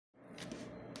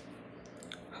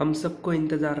हम सबको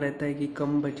इंतज़ार रहता है कि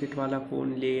कम बजट वाला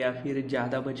फ़ोन ले या फिर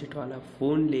ज़्यादा बजट वाला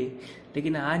फ़ोन ले,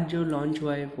 लेकिन आज जो लॉन्च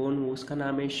हुआ है फ़ोन उसका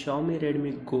नाम है Xiaomi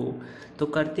Redmi Go। तो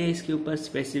करते हैं इसके ऊपर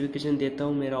स्पेसिफिकेशन देता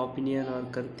हूँ मेरा ओपिनियन,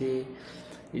 और करते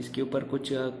इसके ऊपर कुछ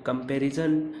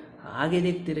कंपैरिजन। आगे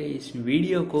देखते रहे इस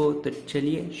वीडियो को, तो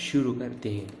चलिए शुरू करते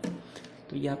हैं।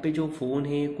 तो यहाँ पे जो फ़ोन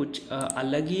है कुछ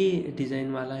अलग ही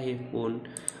डिज़ाइन वाला है फ़ोन,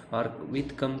 और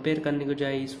विथ कंपेयर करने को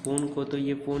जाए इस फ़ोन को तो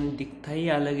ये फ़ोन दिखता ही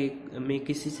अलग है। मैं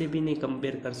किसी से भी नहीं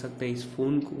कंपेयर कर सकता इस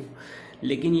फ़ोन को।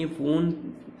 लेकिन ये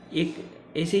फ़ोन एक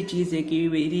ऐसी चीज़ है कि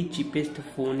वेरी चीपेस्ट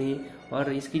फ़ोन है,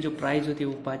 और इसकी जो प्राइस होती है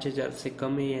वो 5,000 से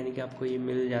कम है। यानी कि आपको ये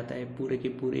मिल जाता है पूरे के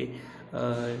पूरे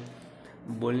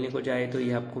बोलने को जाए तो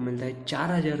ये आपको मिलता है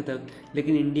 4,000 तक।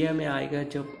 लेकिन इंडिया में आएगा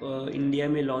जब इंडिया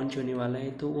में लॉन्च होने वाला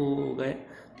है तो वो हो गए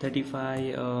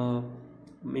 35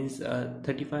 मीन्स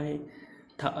 35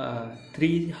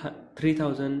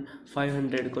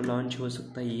 3,500 को लॉन्च हो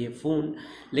सकता है ये फ़ोन।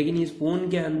 लेकिन इस फ़ोन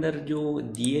के अंदर जो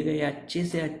दिए गए अच्छे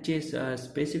से अच्छे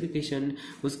स्पेसिफिकेशन,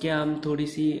 उसके हम थोड़ी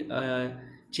सी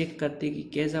चेक करते कि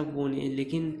कैसा फ़ोन है।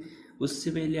 लेकिन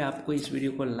उससे पहले आपको इस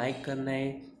वीडियो को लाइक करना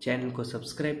है, चैनल को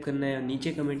सब्सक्राइब करना है और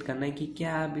नीचे कमेंट करना है कि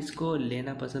क्या आप इसको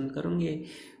लेना पसंद करोगे।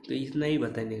 तो इतना ही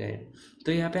बताने का है।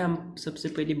 तो यहाँ पे हम सबसे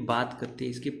पहले बात करते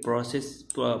हैं इसके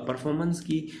परफॉर्मेंस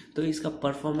की। तो इसका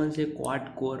परफॉर्मेंस है क्वाड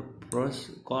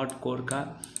कोर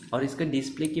का। और इसका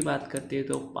डिस्प्ले की बात करते हैं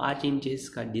तो 5 इंचेस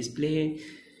का डिस्प्ले है।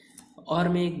 और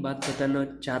मैं एक बात बताना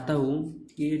चाहता हूँ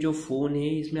कि ये जो फ़ोन है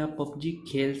इसमें आप पबजी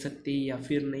खेल सकते हैं या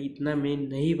फिर नहीं, इतना मैं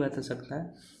नहीं बता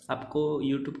सकता। आपको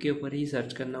यूट्यूब के ऊपर ही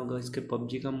सर्च करना होगा इसके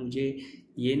पबजी का। मुझे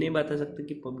ये नहीं बता सकता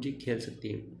कि पबजी खेल सकते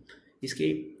हैं।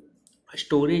 इसके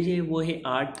स्टोरेज है वो है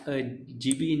 8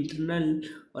 GB इंटरनल,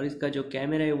 और इसका जो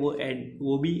कैमरा है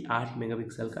वो भी 8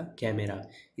 मेगापिक्सल का कैमरा।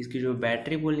 इसकी जो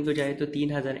बैटरी बोलने को जाए तो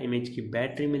 3000 mAh की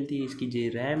बैटरी मिलती है। इसकी जो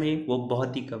रैम है वो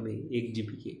बहुत ही कम है, 1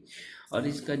 GB की। और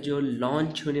इसका जो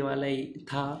लॉन्च होने वाला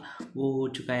था वो हो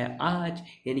चुका है आज,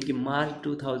 यानी कि मार्च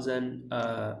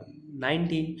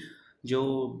 2019, जो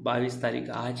 22 तारीख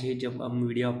आज है जब हम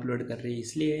वीडियो अपलोड कर रहे हैं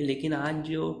इसलिए। लेकिन आज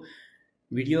जो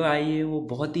वीडियो आई है वो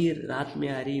बहुत ही रात में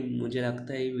आ रही। मुझे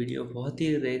लगता है वीडियो बहुत ही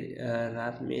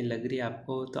रात में लग रही है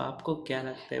आपको। तो आपको क्या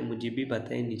लगता है मुझे भी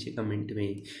बताएं नीचे कमेंट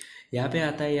में। यहाँ पे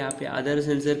आता है, यहाँ पे अदर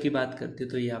सेंसर की बात करते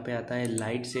तो यहाँ पे आता है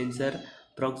लाइट सेंसर,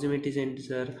 प्रॉक्सिमिटी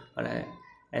सेंसर और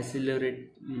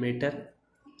एसिलरेमीटर।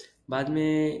 बाद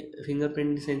में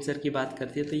फिंगरप्रिंट सेंसर की बात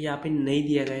करते हैं तो यहाँ पे नहीं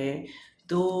दिया गया है।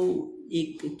 तो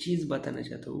एक चीज़ बताना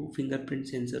चाहता हूँ, फिंगरप्रिंट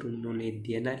सेंसर उन्होंने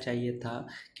देना चाहिए था,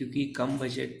 क्योंकि कम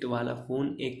बजट वाला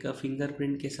फ़ोन एक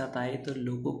फिंगरप्रिंट के साथ आए तो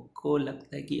लोगों को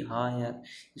लगता है कि हाँ यार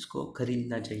इसको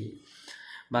ख़रीदना चाहिए।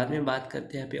 बाद में बात करते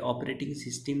हैं यहाँ पे ऑपरेटिंग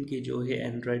सिस्टम की, जो है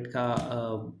एंड्रॉयड का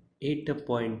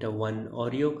 8.1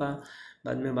 ओरियो का।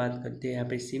 बाद में बात करते हैं यहाँ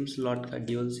पे सिम स्लॉट का,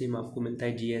 ड्यूल सिम आपको मिलता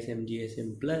है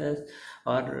GSM प्लस।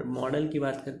 और मॉडल की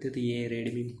बात करते हैं तो ये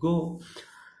रेडमी गो,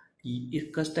 इस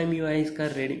कस्टम UI इसका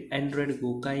एंड्रॉयड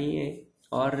गो का ही है।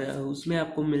 और उसमें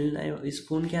आपको मिलना है इस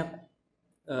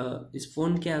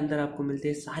फ़ोन के अंदर आपको मिलते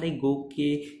हैं सारे गो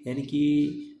के, यानी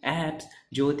कि ऐप्स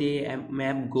जो होते हैं।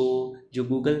 मैप गो, जो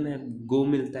गूगल मैप गो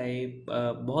मिलता है,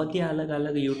 बहुत ही अलग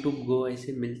अलग यूट्यूब गो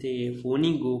ऐसे मिलते हैं। फ़ोन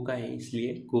ही गो का है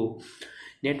इसलिए गो।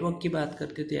 नेटवर्क की बात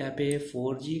करते तो यहाँ पे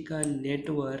 4G का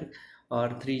नेटवर्क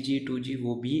और 3G 2G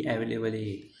वो भी अवेलेबल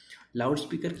है। लाउड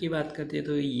स्पीकर की बात करते हैं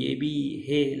तो ये भी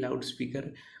है लाउड स्पीकर।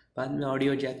 बाद में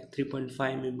ऑडियो जैक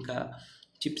 3.5 mm का।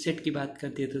 चिपसेट की बात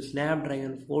करते हैं तो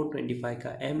स्नैपड्रैगन 425 का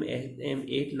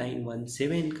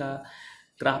M8917 का।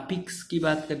 ग्राफिक्स की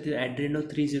बात करते हैं एड्रेनो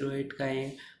 308 का है।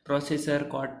 Processor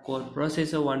quad core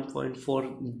processor 1.4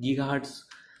 GHz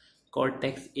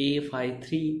cortex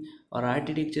A53। और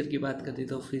आर्किटेक्चर की बात करते हैं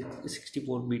तो फिर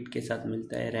 64 बिट के साथ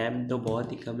मिलता है। रैम तो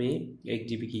बहुत ही कम है, 1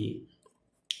 GB की है।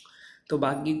 तो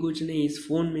बाकी कुछ नहीं इस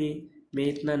फ़ोन में मैं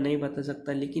इतना नहीं बता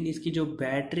सकता। लेकिन इसकी जो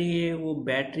बैटरी है वो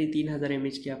बैटरी 3000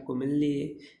 mAh की आपको मिल रही है।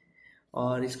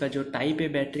 और इसका जो टाइप है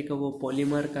बैटरी का वो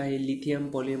पॉलीमर का है, लिथियम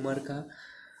पॉलीमर का।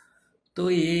 तो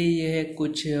ये है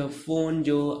कुछ फ़ोन।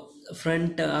 जो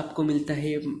फ्रंट आपको मिलता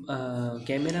है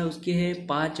कैमरा उसके है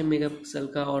 5 मेगापिक्सल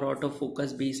का, और ऑटो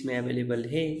फोकस भी इसमें अवेलेबल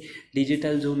है।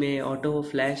 डिजिटल जूम है, ऑटो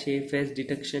फ्लैश है, फेस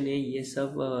डिटेक्शन है, ये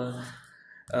सब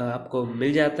आपको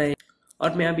मिल जाता है।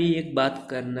 और मैं अभी एक बात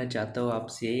करना चाहता हूँ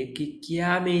आपसे कि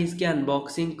क्या मैं इसकी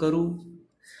अनबॉक्सिंग करूँ।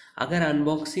 अगर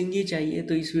अनबॉक्सिंग ही चाहिए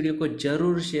तो इस वीडियो को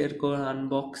ज़रूर शेयर करो।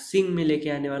 अनबॉक्सिंग में लेके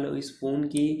आने वाला हूँ इस फ़ोन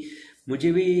की।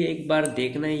 मुझे भी एक बार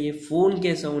देखना है ये फ़ोन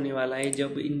कैसा होने वाला है।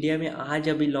 जब इंडिया में आज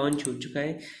अभी लॉन्च हो चुका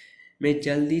है, मैं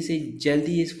जल्दी से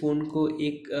जल्दी इस फ़ोन को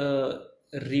एक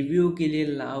रिव्यू के लिए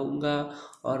लाऊंगा।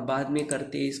 और बाद में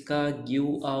करते इसका गिव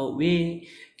अवे,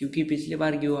 क्योंकि पिछली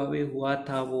बार गिव अवे हुआ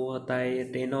था वो होता है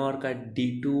टेनोर का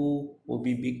D2, वो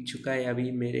भी बिक चुका है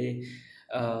अभी मेरे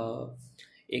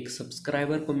एक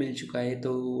सब्सक्राइबर को मिल चुका है,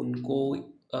 तो उनको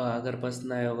अगर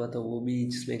पसंद आया होगा तो वो भी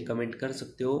इसमें कमेंट कर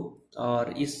सकते हो।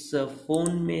 और इस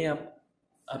फ़ोन में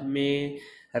अब मैं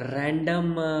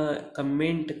रैंडम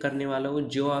कमेंट करने वाला हूँ,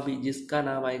 जो अभी जिसका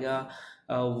नाम आएगा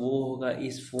वो होगा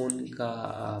इस फ़ोन का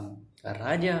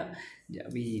राजा।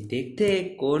 अभी देखते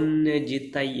हैं कौन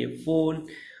जीतता है ये फ़ोन।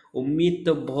 उम्मीद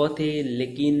तो बहुत है,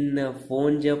 लेकिन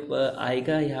फ़ोन जब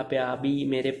आएगा यहाँ पे अभी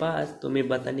मेरे पास, तो मैं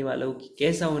बताने वाला हूँ कि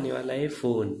कैसा होने वाला है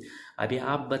फ़ोन। अभी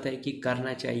आप बताएं कि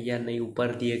करना चाहिए या नहीं।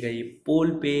 ऊपर दिए गए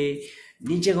पोल पे,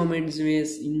 नीचे कमेंट्स में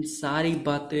इन सारी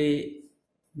बातें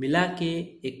मिला के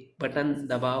एक बटन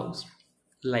दबाओ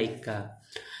लाइक का,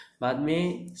 बाद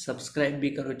में सब्सक्राइब भी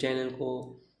करो चैनल को।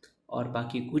 और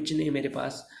बाकी कुछ नहीं मेरे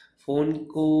पास। फ़ोन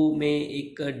को मैं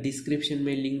एक डिस्क्रिप्शन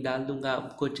में लिंक डाल दूंगा,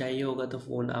 आपको चाहिए होगा तो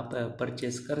फ़ोन आप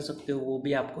परचेस कर सकते हो, वो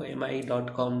भी आपको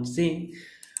mi.com से।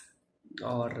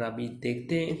 और अभी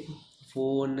देखते हैं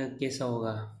फ़ोन कैसा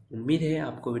होगा। उम्मीद है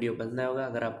आपको वीडियो पसंद आया होगा।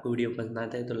 अगर आपको वीडियो पसंद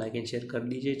आता है तो लाइक एंड शेयर कर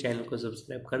दीजिए, चैनल को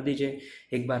सब्सक्राइब कर दीजिए।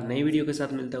 एक बार नई वीडियो के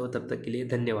साथ मिलता हो, तब तक के लिए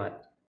धन्यवाद।